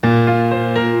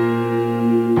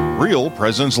Real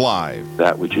Presence Live.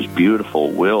 That which is beautiful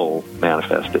will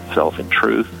manifest itself in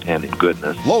truth and in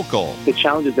goodness. Local. The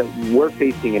challenges that we're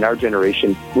facing in our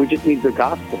generation, we just need the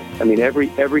gospel. I mean, every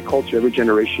culture, every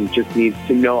generation just needs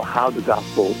to know how the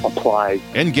gospel applies.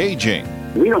 Engaging.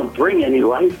 We don't bring any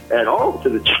life at all to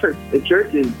the church. The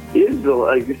church is the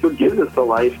life. It's what gives us the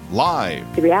life.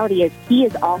 Live. The reality is He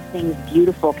is all things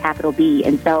beautiful, capital B.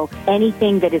 And so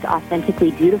anything that is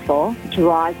authentically beautiful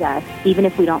draws us, even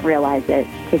if we don't realize it,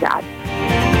 to God.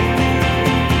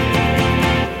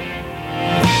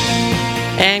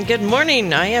 And good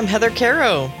morning. I am Heather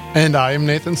Caro. And I am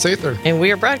Nathan Sather. And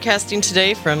we are broadcasting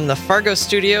today from the Fargo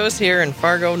studios here in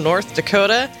Fargo, North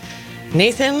Dakota.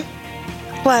 Nathan,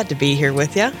 glad to be here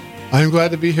with you. I'm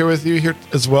glad to be here with you here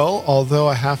as well, although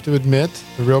I have to admit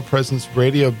the Real Presence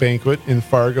radio banquet in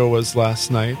Fargo was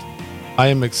last night. I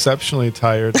am exceptionally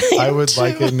tired. I would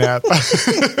like a nap.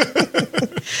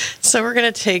 So we're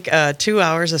going to take 2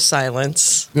 hours of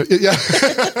silence. Yeah.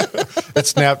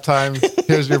 It's nap time.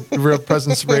 Here's your Real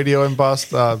Presence radio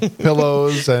embossed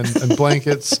pillows and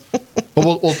blankets.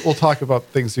 But we'll talk about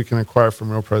things you can acquire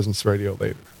from Real Presence radio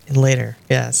later.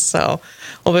 Yes. So,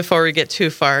 well, before we get too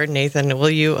far, Nathan, will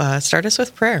you start us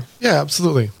with prayer? Yeah,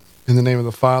 absolutely. In the name of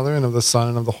the Father, and of the Son,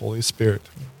 and of the Holy Spirit.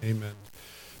 Amen.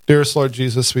 Dearest Lord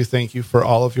Jesus, we thank you for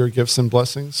all of your gifts and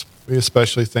blessings. We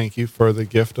especially thank you for the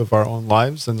gift of our own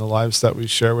lives and the lives that we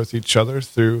share with each other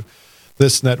through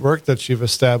this network that you've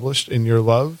established in your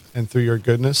love and through your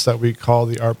goodness that we call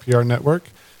the RPR Network.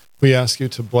 We ask you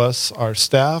to bless our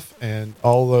staff and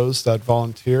all those that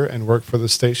volunteer and work for the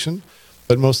station,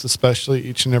 but most especially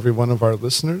each and every one of our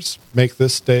listeners. Make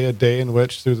this day a day in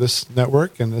which, through this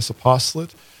network and this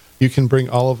apostolate, you can bring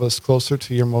all of us closer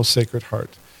to your most sacred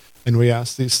heart. And we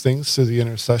ask these things through the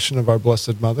intercession of our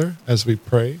Blessed Mother as we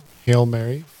pray. Hail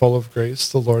Mary, full of grace,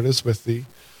 the Lord is with thee.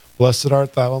 Blessed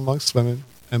art thou amongst women,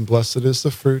 and blessed is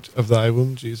the fruit of thy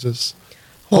womb, Jesus.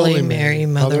 Holy Mary,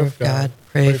 Mother of God,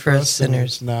 pray for us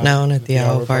sinners, now and at the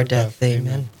hour of our death.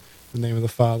 Amen. In the name of the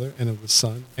Father, and of the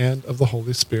Son, and of the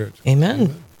Holy Spirit.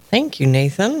 Amen. Thank you,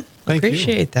 Nathan. Thank you.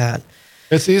 Appreciate that.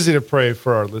 It's easy to pray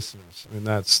for our listeners. I mean,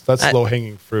 that's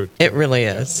low-hanging fruit. It really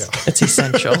is. Yeah. It's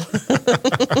essential.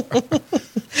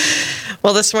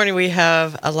 Well, this morning we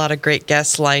have a lot of great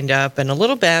guests lined up and a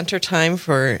little banter time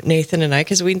for Nathan and I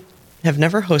because we have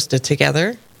never hosted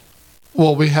together.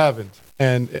 Well, we haven't.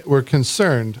 And we're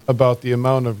concerned about the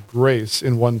amount of grace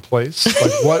in one place.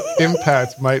 Like, what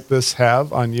impact might this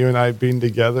have on you and I being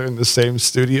together in the same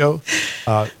studio?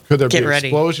 Could there be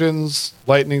explosions,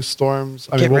 lightning storms?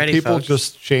 I mean, will people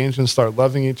just change and start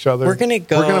loving each other? We're going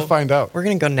to find out. We're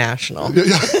going to go national.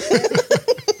 Yeah.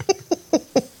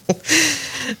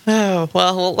 Oh,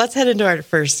 well, let's head into our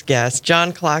first guest.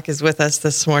 John Klock is with us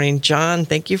this morning. John,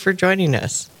 thank you for joining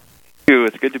us.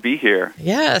 It's good to be here.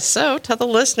 Yeah, so tell the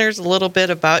listeners a little bit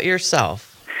about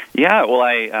yourself. Yeah, well,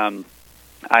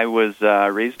 I was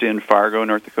raised in Fargo,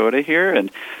 North Dakota here,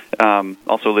 and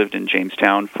also lived in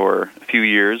Jamestown for a few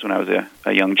years when I was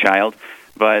a young child.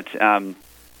 But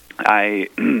I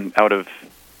out of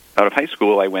high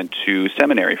school, I went to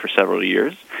seminary for several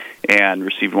years and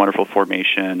received wonderful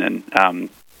formation and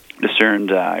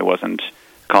discerned I wasn't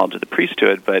called to the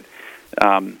priesthood, but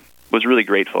was really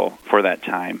grateful for that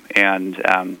time. And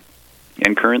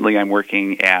currently I'm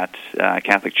working at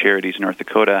Catholic Charities North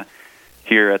Dakota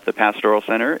here at the Pastoral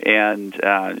Center and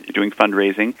doing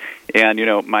fundraising. And,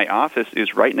 my office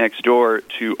is right next door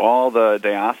to all the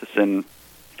diocesan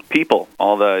people,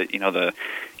 all the, the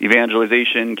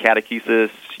evangelization,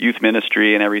 catechesis, youth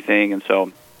ministry, and everything. And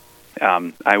so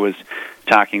I was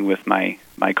talking with my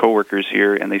coworkers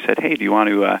here, and they said, hey, do you want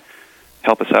to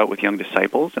help us out with young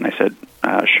disciples? And I said,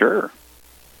 sure.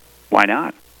 Why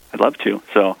not? I'd love to.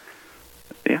 So,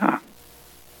 yeah.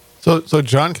 So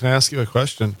John, can I ask you a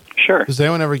question? Sure. Does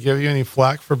anyone ever give you any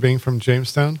flack for being from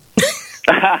Jamestown?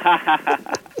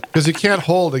 Because you can't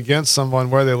hold against someone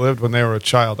where they lived when they were a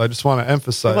child. I just want to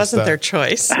emphasize that. It wasn't their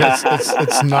choice.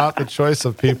 It's not the choice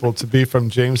of people to be from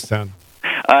Jamestown.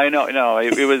 I know. No,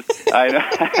 it was. I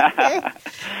know.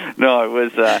 No, it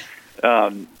was.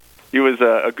 It was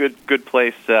a good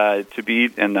place to be,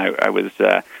 and I was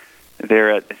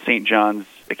there at St. John's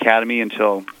Academy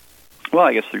until, well,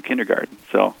 I guess through kindergarten.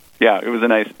 So yeah, it was a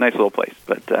nice little place.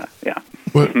 But yeah.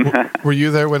 Were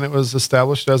you there when it was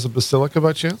established as a basilica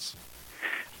by chance?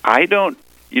 I don't.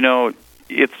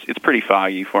 It's pretty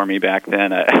foggy for me back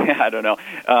then. I don't know.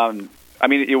 I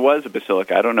mean, it was a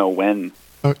basilica. I don't know when.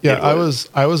 Yeah, I was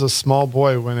a small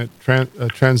boy when it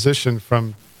transitioned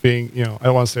from being, I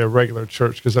don't want to say a regular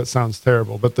church because that sounds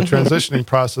terrible, but the transitioning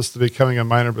process to becoming a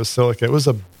minor basilica, it was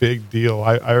a big deal.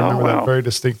 I remember that very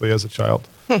distinctly as a child.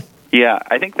 Yeah,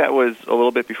 I think that was a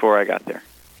little bit before I got there.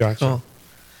 Gotcha. Cool.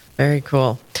 Very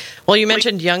cool. Well, you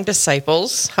mentioned Young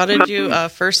Disciples. How did you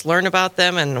first learn about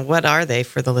them, and what are they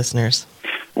for the listeners?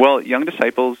 Well, Young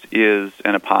Disciples is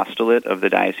an apostolate of the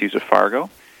Diocese of Fargo,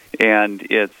 and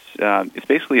it's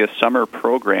basically a summer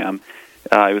program.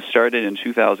 It was started in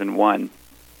 2001,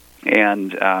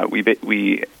 and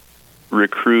we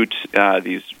recruit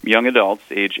these young adults,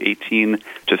 age 18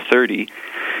 to 30,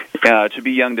 to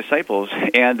be young disciples,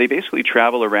 and they basically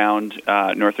travel around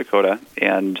North Dakota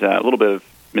and a little bit of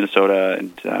Minnesota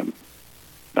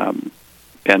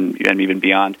and even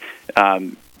beyond,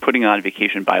 putting on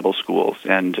vacation Bible schools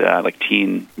and like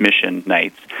teen mission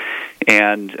nights.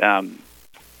 And a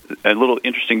little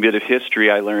interesting bit of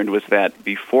history I learned was that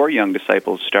before Young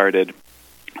Disciples started,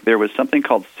 there was something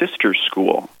called Sister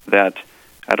School that,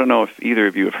 I don't know if either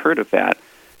of you have heard of that.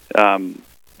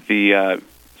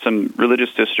 Some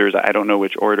religious sisters, I don't know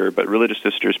which order, but religious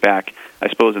sisters back, I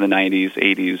suppose in the 90s,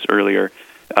 80s, earlier,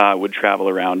 would travel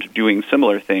around doing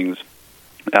similar things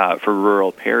for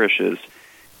rural parishes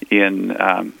in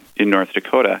North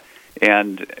Dakota.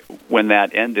 And when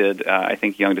that ended, I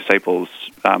think Young Disciples,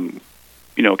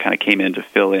 kind of came in to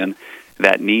fill in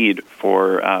that need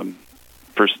for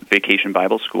vacation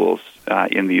Bible schools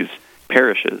in these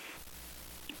parishes.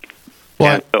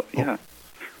 Well, yeah.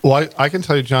 Well, I can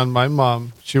tell you, John, my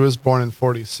mom, she was born in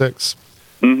 46.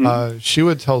 Mm-hmm. She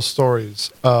would tell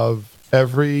stories of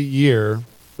every year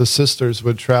the sisters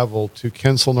would travel to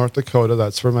Kensal, North Dakota.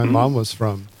 That's where my mom was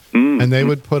from. Mm-hmm. And they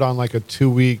would put on like a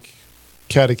 2-week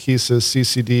catechesis,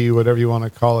 CCD, whatever you want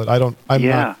to call it. I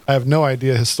have no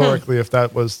idea historically if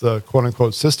that was the quote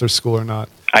unquote sister school or not.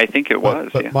 I think it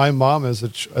was. But my mom as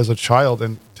a child,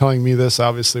 and telling me this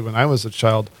obviously when I was a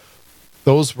child,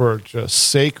 those were just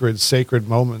sacred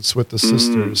moments with the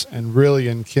sisters, and really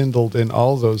enkindled in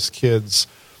all those kids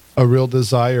a real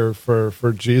desire for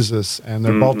Jesus and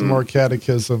their Baltimore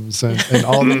catechisms and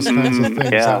all those kinds of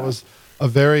things. Yeah. That was a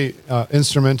very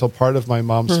instrumental part of my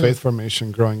mom's faith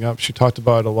formation growing up. She talked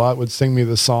about it a lot, would sing me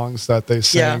the songs that they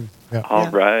sang. Yeah. All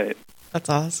right. That's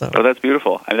awesome. Oh, that's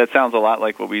beautiful. I mean, that sounds a lot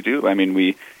like what we do. I mean,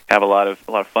 we have a lot of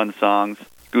fun songs,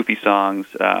 goofy songs,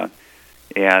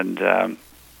 and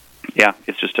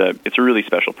it's a really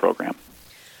special program.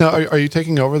 Now, are you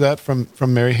taking over that from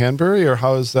Mary Hanbury, or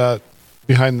how is that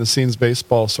behind the scenes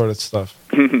baseball sort of stuff?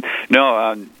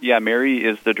 No, Mary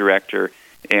is the director,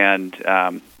 and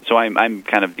so I'm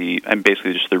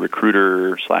basically just the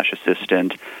recruiter /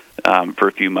 assistant for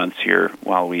a few months here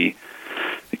while we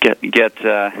get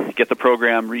the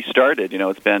program restarted. You know,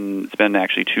 it's been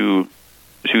actually two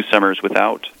summers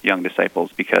without Young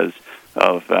Disciples because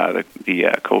of the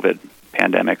COVID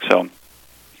pandemic. So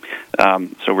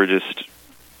we're just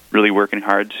really working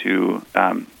hard to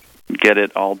get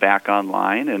it all back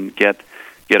online and get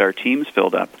our teams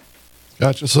filled up.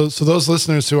 Gotcha. So those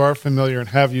listeners who are familiar and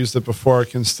have used it before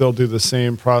can still do the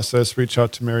same process, reach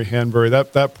out to Mary Hanbury.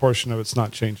 That portion of it's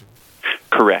not changing.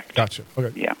 Correct. Gotcha.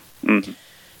 Okay. Yeah. Mm-hmm.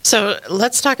 So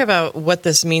let's talk about what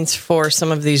this means for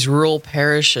some of these rural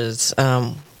parishes.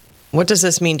 What does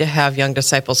this mean to have Young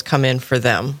Disciples come in for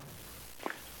them?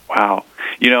 Wow.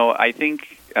 I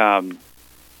think, as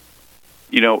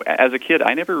a kid,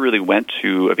 I never really went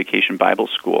to a vacation Bible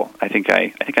school. I think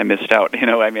I missed out.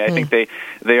 I think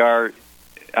they are,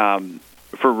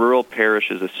 for rural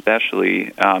parishes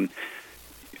especially,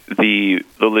 the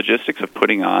logistics of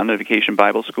putting on a vacation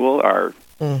Bible school are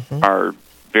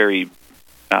very,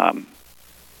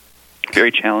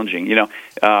 very challenging.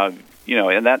 And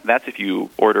that's if you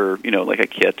order, like a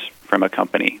kit from a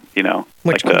company,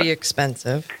 which can be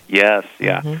expensive. Yes,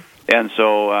 yeah. Mm-hmm. And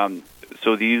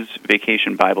so these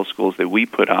vacation Bible schools that we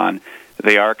put on,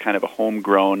 they are kind of a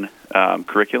homegrown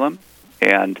curriculum,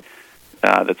 and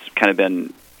that's kind of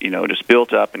been, just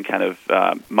built up and kind of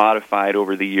modified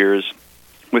over the years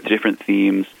with different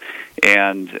themes,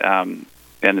 and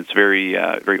it's very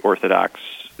very orthodox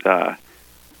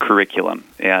curriculum.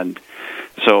 And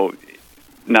so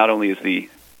not only is the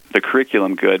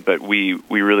curriculum good, but we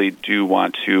really do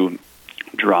want to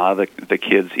draw the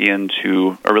kids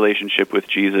into a relationship with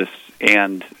Jesus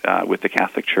and with the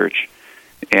Catholic Church.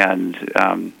 And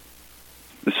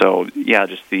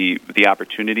just the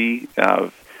opportunity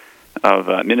of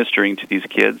ministering to these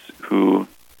kids who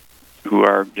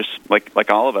are just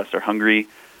like all of us are hungry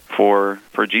for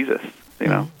Jesus,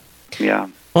 Yeah.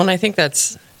 Well, and I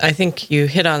think you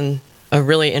hit on a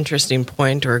really interesting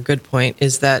point, or a good point,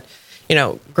 is that,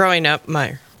 growing up,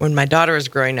 when my daughter was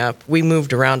growing up, we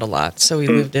moved around a lot. So we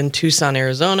lived in Tucson,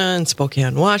 Arizona, and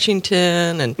Spokane,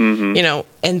 Washington, and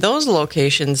and those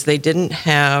locations, they didn't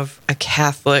have a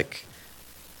Catholic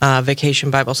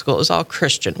Vacation Bible School. It was all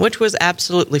Christian, which was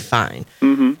absolutely fine.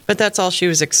 Mm-hmm. But that's all she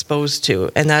was exposed to.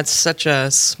 And that's such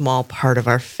a small part of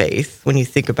our faith when you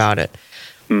think about it.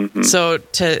 Mm-hmm. So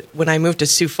when I moved to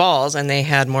Sioux Falls and they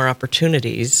had more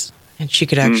opportunities, and she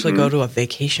could actually go to a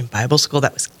Vacation Bible School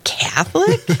that was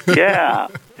Catholic? Yeah.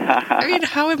 I mean,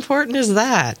 how important is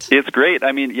that? It's great.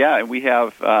 I mean, yeah, we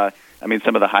have,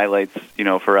 some of the highlights,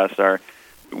 for us are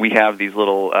we have these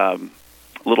little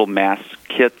mass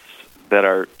kits that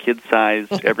are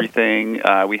kid-sized, everything.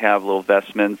 We have little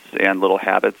vestments and little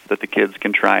habits that the kids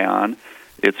can try on.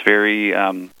 It's very,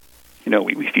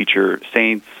 we feature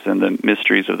saints and the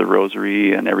mysteries of the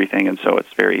rosary and everything, and so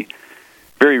it's very,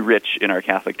 very rich in our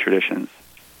Catholic traditions.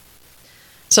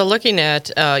 So looking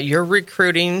at your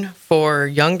recruiting for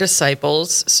young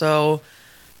disciples, so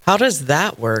how does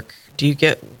that work? Do you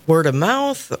get word of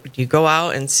mouth? Do you go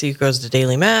out and see who goes to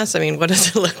daily mass? I mean, what does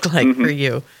it look like for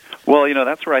you? Well,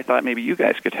 that's where I thought maybe you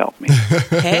guys could help me.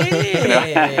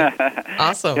 Hey,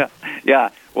 awesome. Yeah.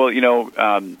 Well,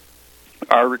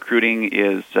 our recruiting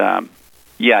is,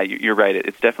 you're right.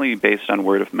 It's definitely based on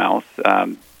word of mouth.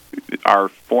 Our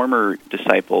former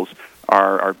disciples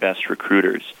are our best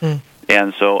recruiters.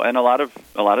 And so, a lot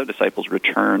of disciples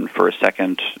return for a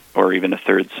second or even a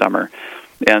third summer.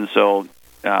 And so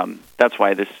that's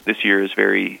why this year is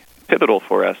very pivotal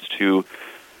for us to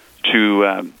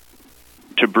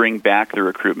bring back the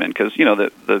recruitment, because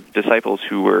the disciples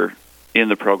who were in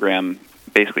the program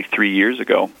basically 3 years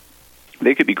ago,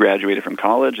 they could be graduated from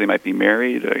college, they might be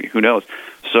married, who knows.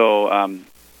 So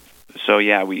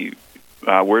we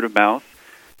word of mouth.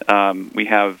 We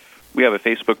have a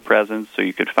Facebook presence, so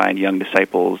you could find Young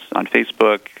Disciples on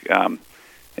Facebook, and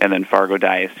then Fargo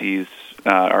Diocese,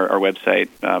 our website.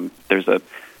 There's a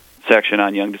section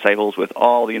on Young Disciples with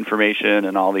all the information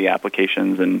and all the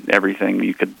applications and everything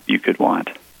you could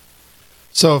want.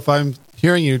 So if I'm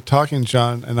hearing you talking,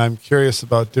 John, and I'm curious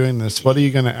about doing this, what are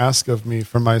you going to ask of me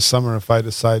for my summer if I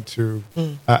decide to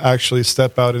actually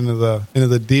step out into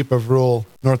the deep of rural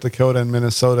North Dakota and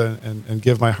Minnesota and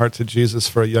give my heart to Jesus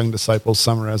for a Young Disciples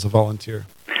summer as a volunteer?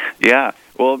 Yeah.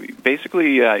 Well,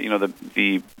 basically,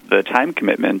 the time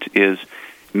commitment is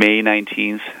May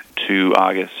 19th to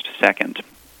August 2nd.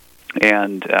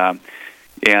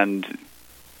 And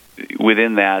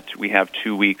within that, we have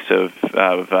 2 weeks of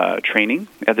training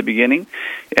at the beginning,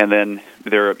 and then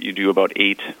you do about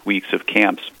 8 weeks of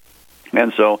camps.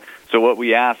 And so what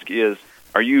we ask is,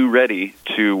 are you ready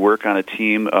to work on a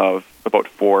team of about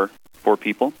four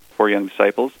people, 4 young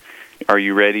disciples? Are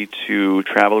you ready to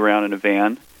travel around in a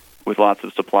van with lots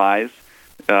of supplies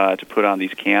to put on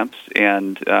these camps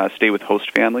and stay with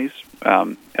host families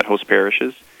at host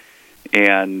parishes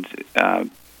and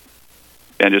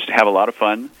just have a lot of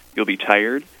fun? You'll be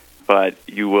tired, but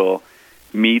you will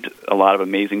meet a lot of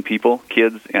amazing people,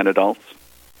 kids and adults,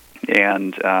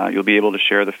 and you'll be able to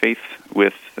share the faith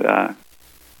with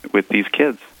these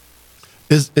kids.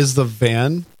 Is the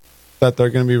van that they're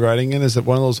going to be riding in, is it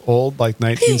one of those old,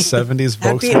 1970s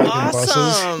Volkswagen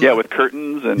buses? Yeah, with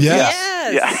curtains and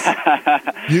Yeah.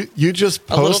 You just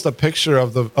post a picture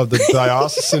of the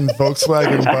diocesan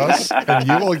Volkswagen bus, and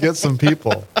you will get some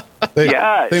people. They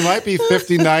might be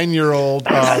 59-year-old.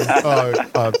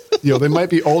 They might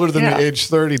be older than the age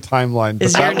 30 timeline.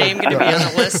 Is your name going to be on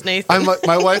the list, Nathan?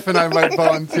 My wife and I might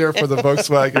volunteer for the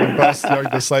Volkswagen Bus Young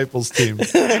Disciples team.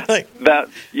 That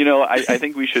I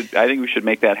think we should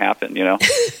make that happen.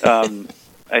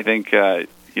 I think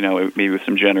maybe with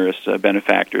some generous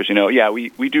benefactors.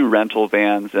 We do rental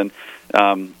vans, and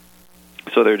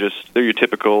so they're your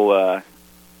typical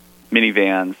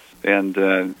minivans. And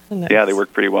nice. They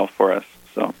work pretty well for us.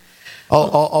 So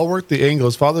I'll work the angle.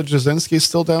 Is Father Jasinski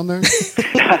still down there?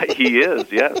 He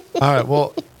is, yes. All right.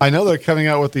 Well, I know they're coming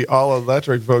out with the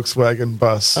all-electric Volkswagen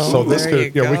bus. So this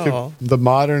could, the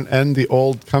modern and the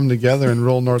old come together in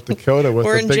rural North Dakota with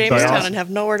We're a big in Jamestown diocese. and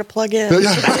have nowhere to plug in.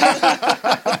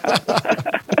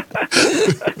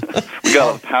 We got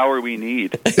all the power we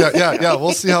need. Yeah.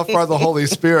 We'll see how far the Holy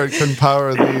Spirit can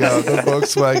power the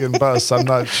Volkswagen bus. I'm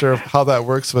not sure how that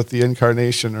works with the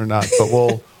incarnation or not, but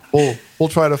we'll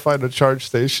try to find a charge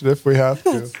station if we have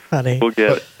to. That's funny.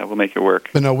 We'll make it work.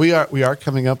 But no, we are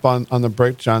coming up on the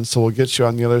break, John. So we'll get you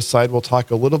on the other side. We'll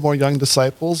talk a little more Young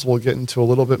Disciples. We'll get into a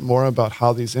little bit more about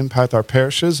how these impact our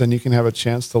parishes, and you can have a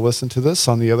chance to listen to this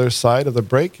on the other side of the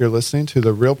break. You're listening to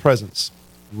the Real Presence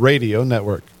Radio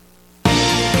Network.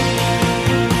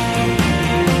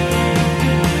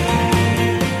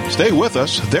 Stay with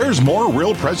us. There's more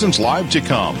Real Presence Live to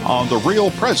come on the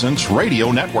Real Presence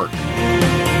Radio Network.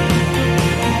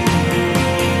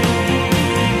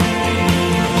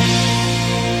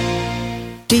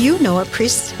 Do you know a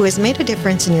priest who has made a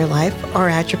difference in your life or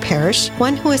at your parish?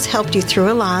 One who has helped you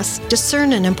through a loss,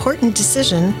 discern an important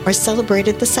decision, or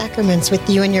celebrated the sacraments with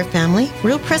you and your family?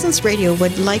 Real Presence Radio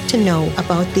would like to know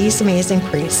about these amazing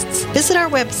priests. Visit our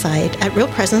website at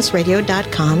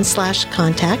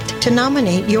realpresenceradio.com/contact to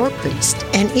nominate your priest.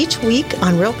 And each week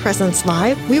on Real Presence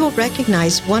Live, we will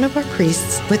recognize one of our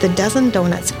priests with a dozen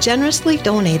donuts generously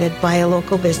donated by a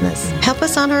local business. Help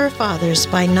us honor our fathers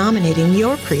by nominating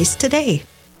your priest today.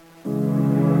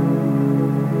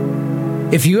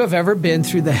 If you have ever been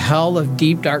through the hell of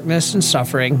deep darkness and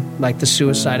suffering, like the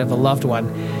suicide of a loved one,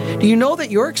 do you know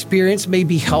that your experience may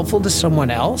be helpful to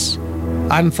someone else?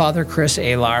 I'm Father Chris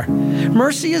Alar.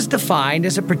 Mercy is defined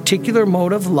as a particular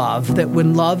mode of love that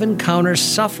when love encounters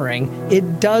suffering,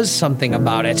 it does something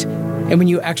about it. And when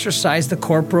you exercise the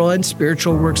corporal and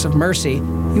spiritual works of mercy,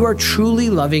 you are truly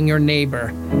loving your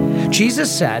neighbor.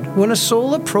 Jesus said, "When a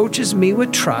soul approaches me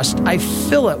with trust, I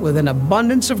fill it with an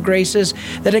abundance of graces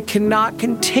that it cannot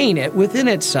contain it within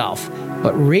itself,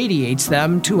 but radiates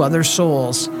them to other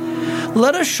souls."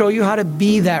 Let us show you how to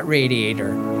be that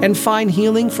radiator and find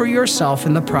healing for yourself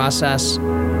in the process.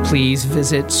 Please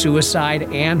visit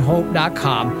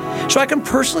suicideandhope.com so I can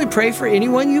personally pray for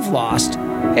anyone you've lost,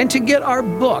 and to get our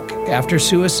book, After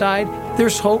Suicide,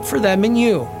 There's Hope for Them in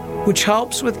You, which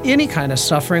helps with any kind of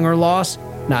suffering or loss,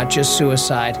 not just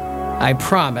suicide. I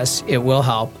promise it will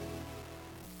help.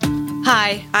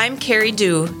 Hi, I'm Carrie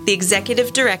Dew, the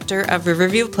Executive Director of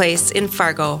Riverview Place in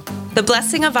Fargo. The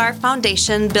blessing of our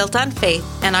foundation, built on faith,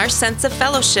 and our sense of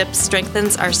fellowship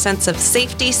strengthens our sense of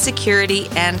safety, security,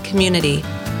 and community.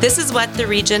 This is what the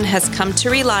region has come to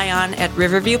rely on at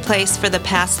Riverview Place for the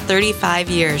past 35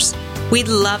 years. We'd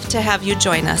love to have you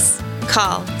join us.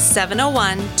 Call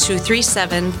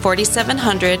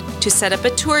 701-237-4700 to set up a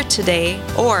tour today,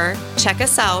 or check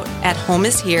us out at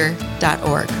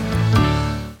homeishere.org.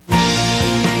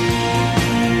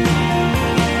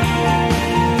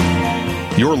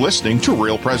 You're listening to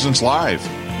Real Presence Live.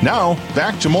 Now,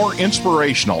 back to more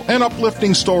inspirational and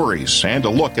uplifting stories and a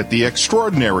look at the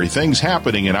extraordinary things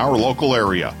happening in our local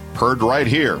area. Heard right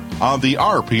here on the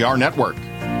RPR Network.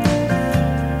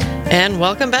 And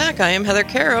welcome back. I am Heather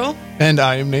Caro. And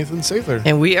I am Nathan Sather.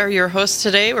 And we are your hosts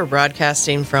today. We're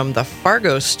broadcasting from the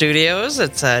Fargo studios.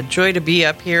 It's a joy to be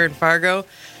up here in Fargo.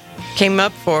 Came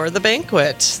up for the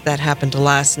banquet that happened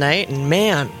last night, and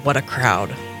man, what a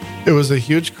crowd. It was a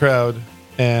huge crowd,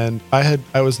 and I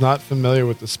was not familiar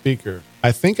with the speaker.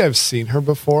 I think I've seen her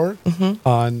before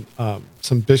on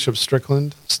some Bishop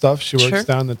Strickland stuff. She works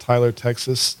down in the Tyler,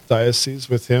 Texas diocese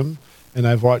with him, and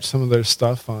I've watched some of their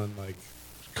stuff on like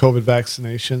COVID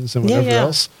vaccinations and whatever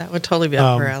else. That would totally be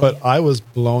up her alley. But I was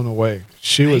blown away.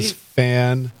 She was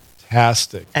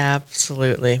fantastic.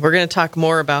 Absolutely. We're going to talk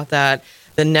more about that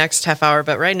the next half hour,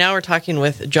 but right now we're talking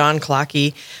with John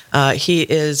Clockey. He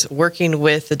is working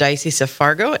with the Diocese of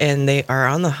Fargo, and they are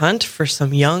on the hunt for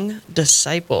some young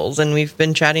disciples, and we've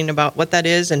been chatting about what that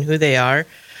is and who they are.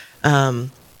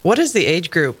 What is the age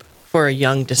group for a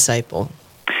young disciple?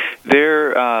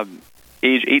 They're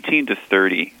age 18 to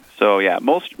 30. So yeah,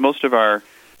 most of our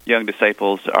young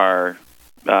disciples are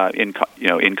in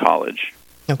college.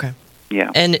 Okay. Yeah.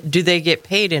 And do they get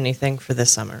paid anything for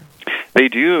this summer? They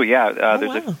do. Yeah.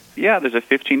 There's wow. a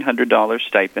 $1,500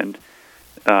 stipend,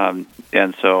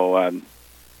 and so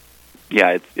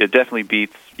it definitely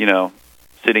beats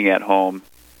sitting at home,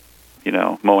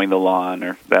 mowing the lawn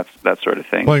or that sort of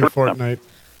thing. Playing Fortnite.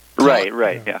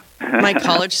 Right. Yeah. My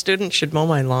college student should mow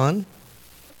my lawn.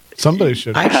 Somebody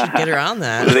should. I should get her on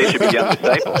that. So they should be young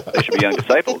disciples. They should be young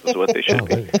disciples is what they should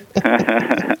be.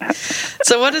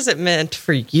 So what has it meant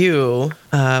for you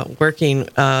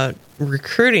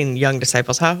recruiting young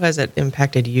disciples? How has it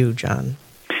impacted you, John?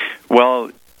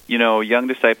 Well, young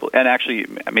disciple, and actually,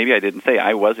 maybe I didn't say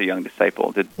I was a young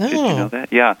disciple. Did you know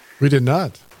that? Yeah. We did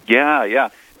not. Yeah.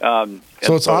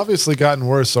 So it's obviously gotten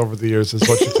worse over the years, is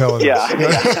what you're telling us.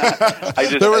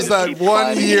 There was that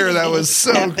one year that was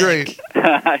so great.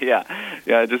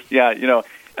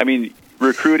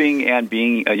 Recruiting and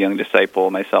being a young disciple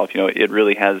myself, it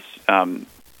really has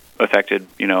affected,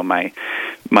 my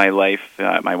life,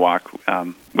 my walk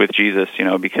with Jesus,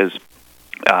 because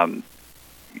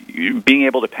being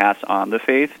able to pass on the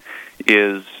faith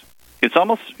it's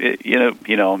almost,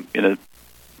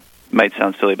 might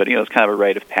sound silly, but it's kind of a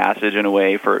rite of passage in a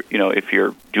way for if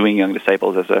you're doing young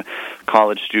disciples as a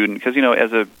college student, because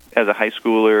as a high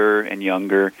schooler and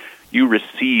younger, you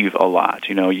receive a lot.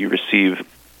 You receive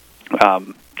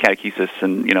catechesis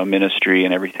and ministry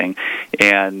and everything,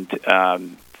 and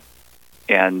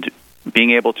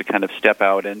being able to kind of step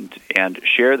out and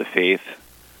share the faith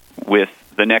with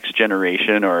the next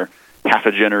generation or half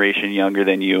a generation younger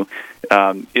than you,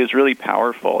 is really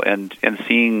powerful. And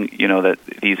seeing, that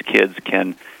these kids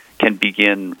can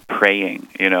begin praying.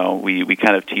 We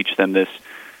kind of teach them this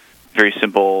very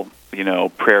simple,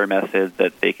 prayer method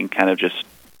that they can kind of just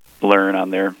learn on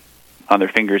their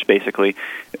fingers, basically.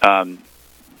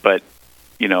 But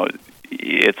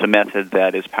it's a method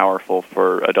that is powerful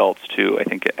for adults too. I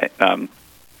think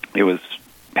it was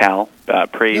PAL,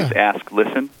 praise, ask,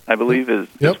 listen, I believe is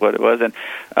what it was. And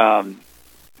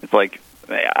it's like,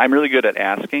 I'm really good at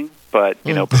asking, but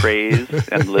praise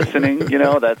and listening,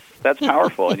 that's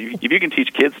powerful. And if you can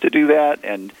teach kids to do that,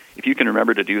 and if you can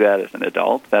remember to do that as an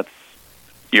adult,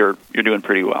 you're doing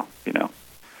pretty well. Yeah,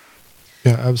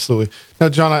 absolutely. Now,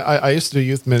 John, I used to do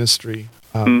youth ministry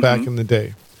back in the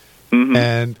day,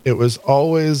 and it was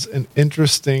always an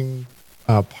interesting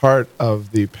part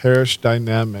of the parish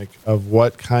dynamic of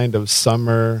what kind of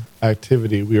summer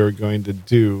activity we were going to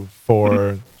do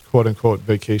for quote-unquote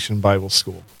vacation Bible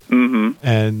school.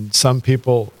 And some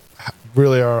people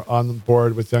really are on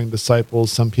board with young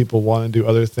disciples. Some people want to do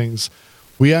other things.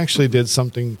 We actually did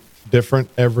something different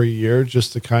every year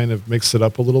just to kind of mix it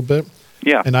up a little bit.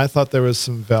 Yeah. And I thought there was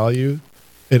some value.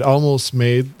 It almost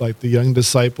made like the young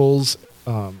disciples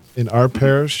in our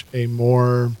parish a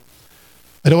more,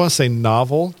 I don't want to say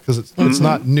novel, because it's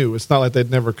not new. It's not like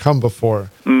they'd never come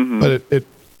before. But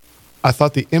I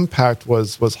thought the impact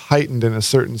was heightened in a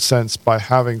certain sense by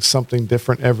having something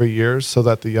different every year, so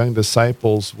that the young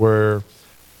disciples were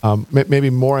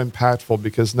maybe more impactful,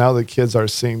 because now the kids are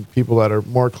seeing people that are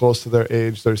more close to their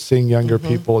age. They're seeing younger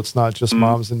people. It's not just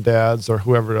moms and dads or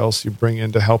whoever else you bring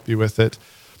in to help you with it.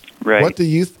 Right. What do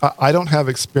you? I don't have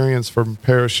experience from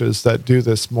parishes that do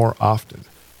this more often.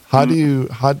 How do you?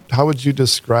 How would you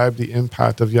describe the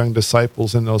impact of young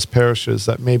disciples in those parishes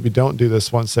that maybe don't do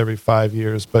this once every 5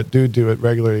 years, but do it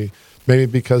regularly? Maybe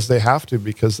because they have to,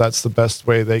 because that's the best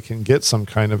way they can get some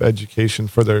kind of education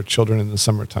for their children in the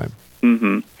summertime.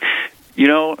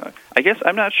 I guess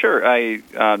I'm not sure. I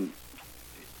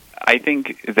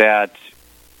think that.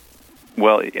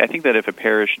 Well, I think that if a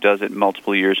parish does it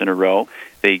multiple years in a row,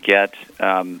 they get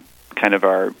kind of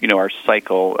our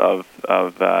cycle of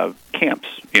camps,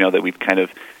 that we've kind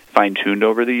of fine-tuned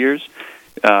over the years.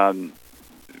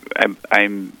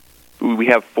 We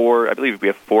have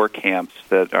four camps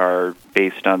that are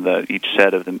based on each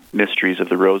set of the mysteries of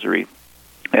the Rosary,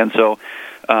 and so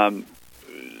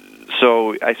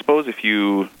I suppose if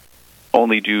you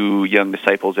only do young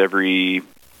disciples every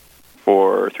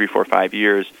 3, 4, 5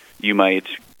 years, you might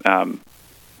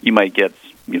get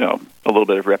a little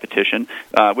bit of repetition,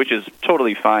 which is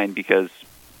totally fine, because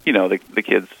the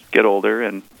kids get older,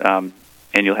 and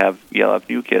you'll have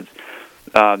new kids.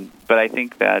 But I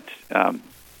think that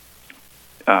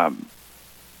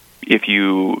if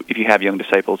you have young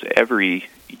disciples every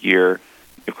year,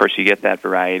 of course you get that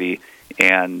variety,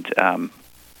 and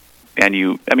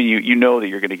you that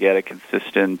you're going to get a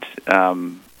consistent.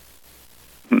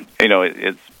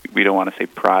 We don't want to say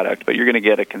product, but you're going to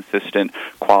get a consistent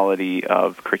quality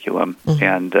of curriculum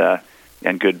and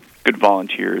good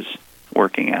volunteers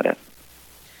working at it.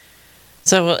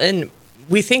 So, and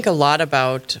we think a lot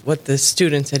about what the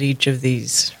students at each of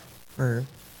these young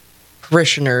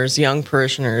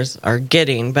parishioners are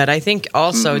getting, but I think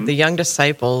also the young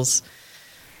disciples,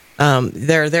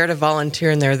 they're there to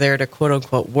volunteer and they're there to quote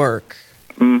unquote work.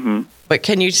 But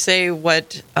can you say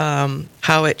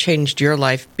how it changed your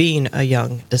life being a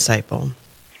young disciple?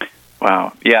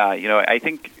 Wow. Yeah, I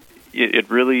think it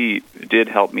really did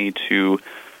help me to,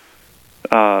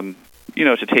 to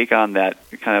take on that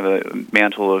kind of a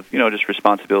mantle of, just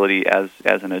responsibility as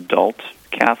an adult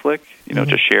Catholic,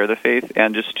 to share the faith,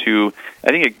 and just I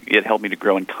think it helped me to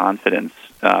grow in confidence,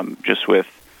 just with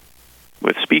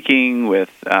speaking,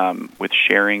 with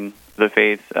sharing the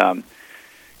faith.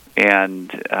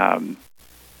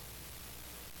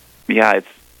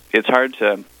 It's hard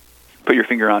to put your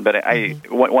finger on, but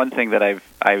one thing that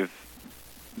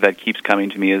that keeps coming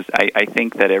to me is I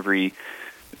think that every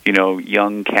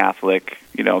young Catholic,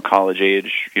 college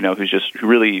age, who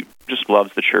really just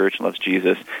loves the church and loves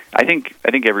Jesus, I think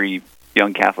every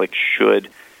young Catholic should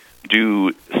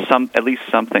do at least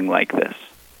something like this,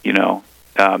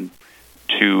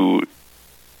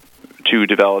 to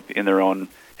develop in their own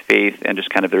faith and just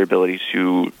kind of their ability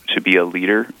to be a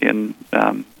leader in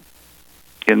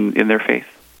their faith.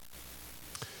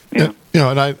 Yeah.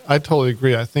 And I totally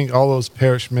agree. I think all those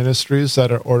parish ministries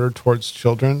that are ordered towards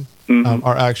children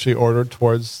are actually ordered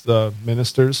towards the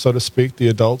ministers, so to speak, the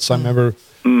adults. I remember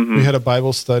we had a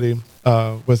Bible study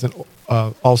with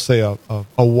I'll say a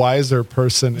wiser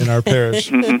person in our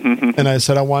parish, and I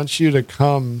said, I want you to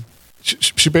come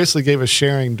she basically gave a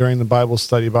sharing during the Bible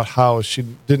study about how she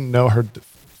didn't know her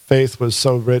faith was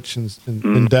so rich and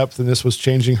in depth, and this was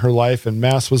changing her life, and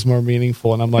Mass was more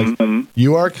meaningful. And I'm like,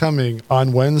 you are coming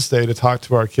on Wednesday to talk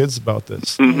to our kids about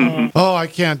this. Oh, I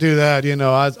can't do that.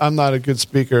 I'm not a good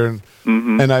speaker.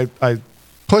 And I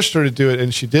pushed her to do it,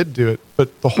 and she did do it.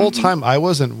 But the whole time, I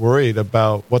wasn't worried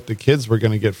about what the kids were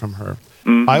going to get from her.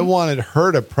 I wanted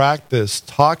her to practice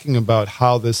talking about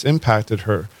how this impacted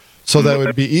her, so that it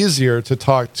would be easier to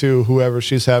talk to whoever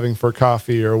she's having for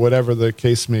coffee or whatever the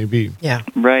case may be. Yeah.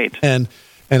 Right. And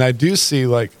I do see,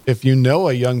 like, if you know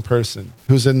a young person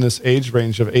who's in this age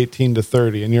range of 18 to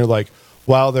 30, and you're like,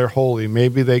 wow, they're holy.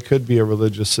 Maybe they could be a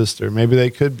religious sister. Maybe they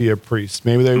could be a priest.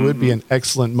 Maybe they would be an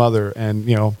excellent mother, and,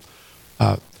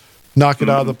 knock it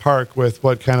out of the park with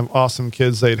what kind of awesome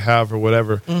kids they'd have or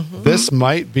whatever. This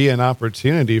might be an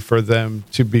opportunity for them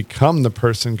to become the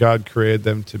person God created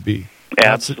them to be.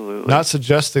 Absolutely. Not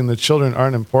suggesting that children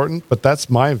aren't important, but that's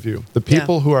my view. The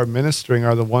people who are ministering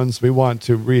are the ones we want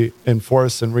to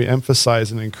reinforce and reemphasize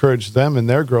and encourage them in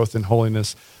their growth in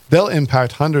holiness. They'll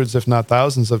impact hundreds, if not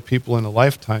thousands, of people in a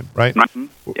lifetime, right?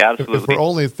 Absolutely. If we're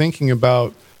only thinking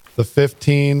about the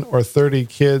 15 or 30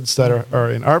 kids that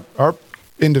are in our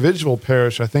individual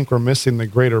parish, I think we're missing the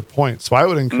greater point. So I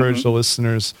would encourage the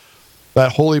listeners,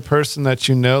 that holy person that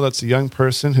that's a young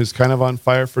person who's kind of on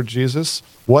fire for Jesus,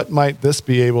 what might this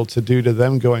be able to do to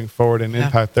them going forward and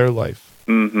impact their life?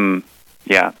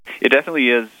 Yeah, it definitely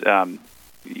is.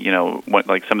 What,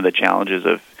 like, some of the challenges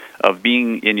of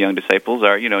being in Young Disciples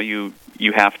are, you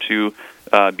have to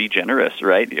be generous,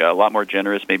 right? A lot more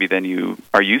generous maybe than you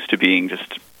are used to being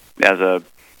just as a,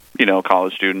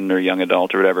 college student or young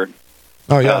adult or whatever.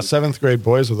 Oh, yeah, 7th grade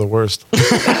boys are the worst.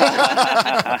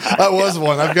 I was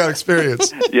one. I've got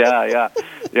experience. Yeah.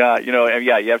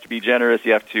 You have to be generous.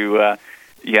 You have to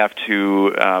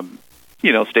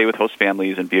stay with host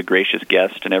families and be a gracious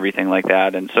guest and everything like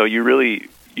that. And so you really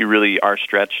are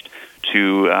stretched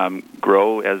to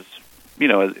grow as,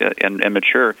 and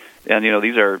mature. And,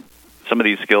 these are, some of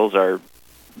these skills are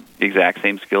the exact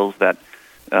same skills that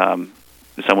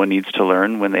someone needs to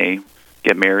learn when they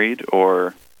get married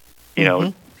or,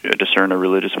 discern a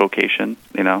religious vocation,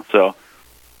 So,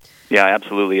 yeah,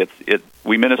 absolutely.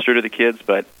 We minister to the kids,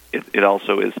 but it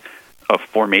also is a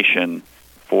formation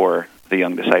for the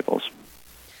young disciples.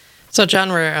 So, John,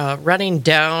 we're running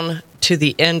down to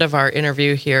the end of our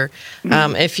interview here.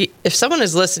 If someone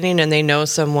is listening and they know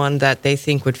someone that they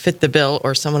think would fit the bill,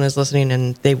 or someone is listening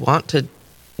and they want to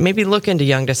maybe look into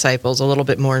Young Disciples a little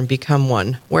bit more and become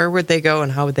one, where would they go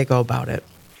and how would they go about it?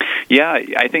 Yeah,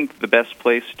 I think the best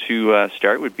place to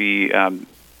start would be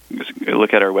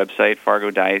look at our website,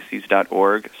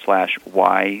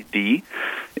 fargodiocese.org/YD,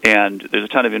 and there's a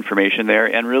ton of information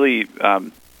there. And really,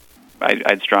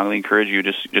 I'd strongly encourage you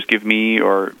just give me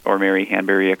or Mary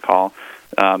Hanbury a call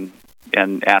and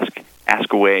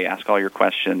ask away, ask all your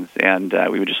questions, and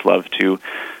we would just love to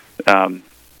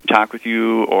talk with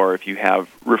you. Or if you have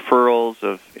referrals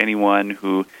of anyone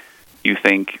who you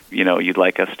think you'd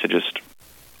like us to just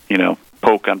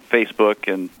poke on Facebook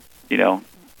and,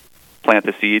 plant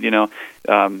the seed, just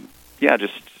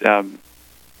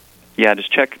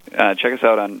check us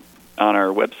out on our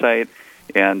website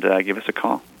and give us a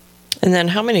call. And then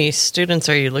how many students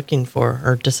are you looking for,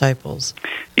 or disciples?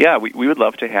 Yeah, we would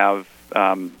love to have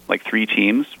 3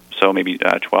 teams, so maybe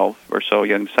 12 or so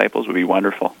young disciples would be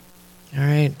wonderful. All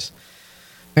right.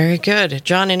 Very good.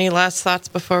 John, any last thoughts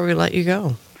before we let you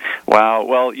go? Wow.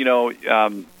 Well,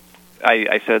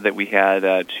 I said that we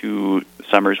had 2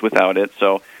 summers without it,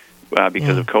 so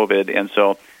because of COVID, and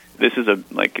so this is an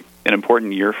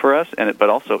important year for us, but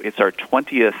also it's our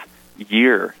 20th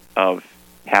year of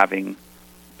having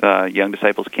Young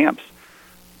Disciples camps,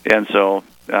 and so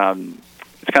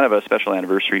it's kind of a special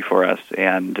anniversary for us,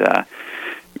 and I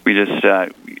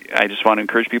just want to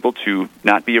encourage people to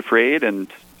not be afraid and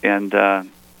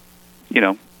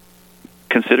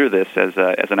consider this as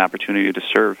an opportunity to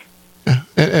serve.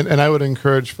 And I would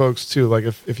encourage folks too, like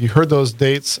if you heard those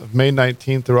dates of May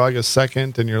 19th through August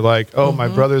 2nd and you're like, oh, my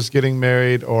brother's getting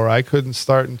married, or I couldn't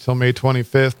start until May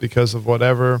 25th because of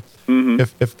whatever,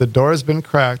 if the door has been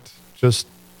cracked, just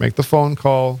make the phone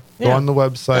call, go on the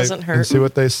website and see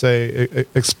what they say,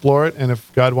 explore it, and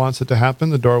if God wants it to happen,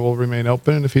 the door will remain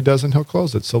open, and if he doesn't, he'll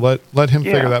close it. So let him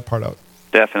figure that part out.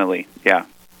 Definitely, yeah.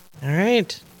 All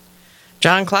right.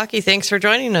 John Clockey, thanks for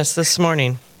joining us this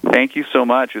morning. Thank you so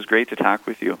much. It was great to talk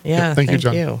with you. Yeah, thank you,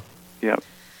 John. Yep.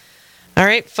 All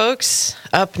right, folks,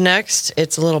 up next,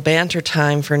 it's a little banter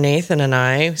time for Nathan and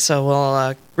I. So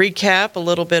we'll recap a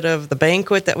little bit of the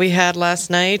banquet that we had last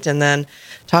night and then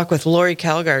talk with Lori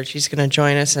Calgard. She's going to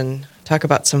join us and talk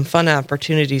about some fun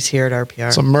opportunities here at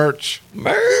RPR. Some merch.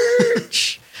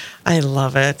 I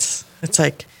love it. It's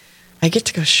like I get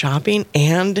to go shopping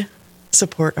and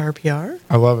support RPR.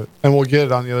 I love it. And we'll get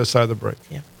it on the other side of the break.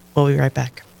 Yeah, we'll be right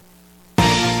back.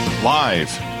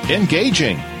 Live,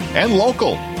 engaging, and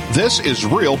local. This is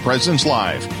Real Presence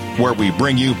Live, where we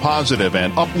bring you positive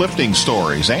and uplifting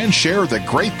stories and share the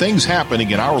great things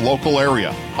happening in our local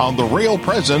area on the Real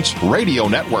Presence Radio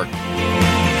Network.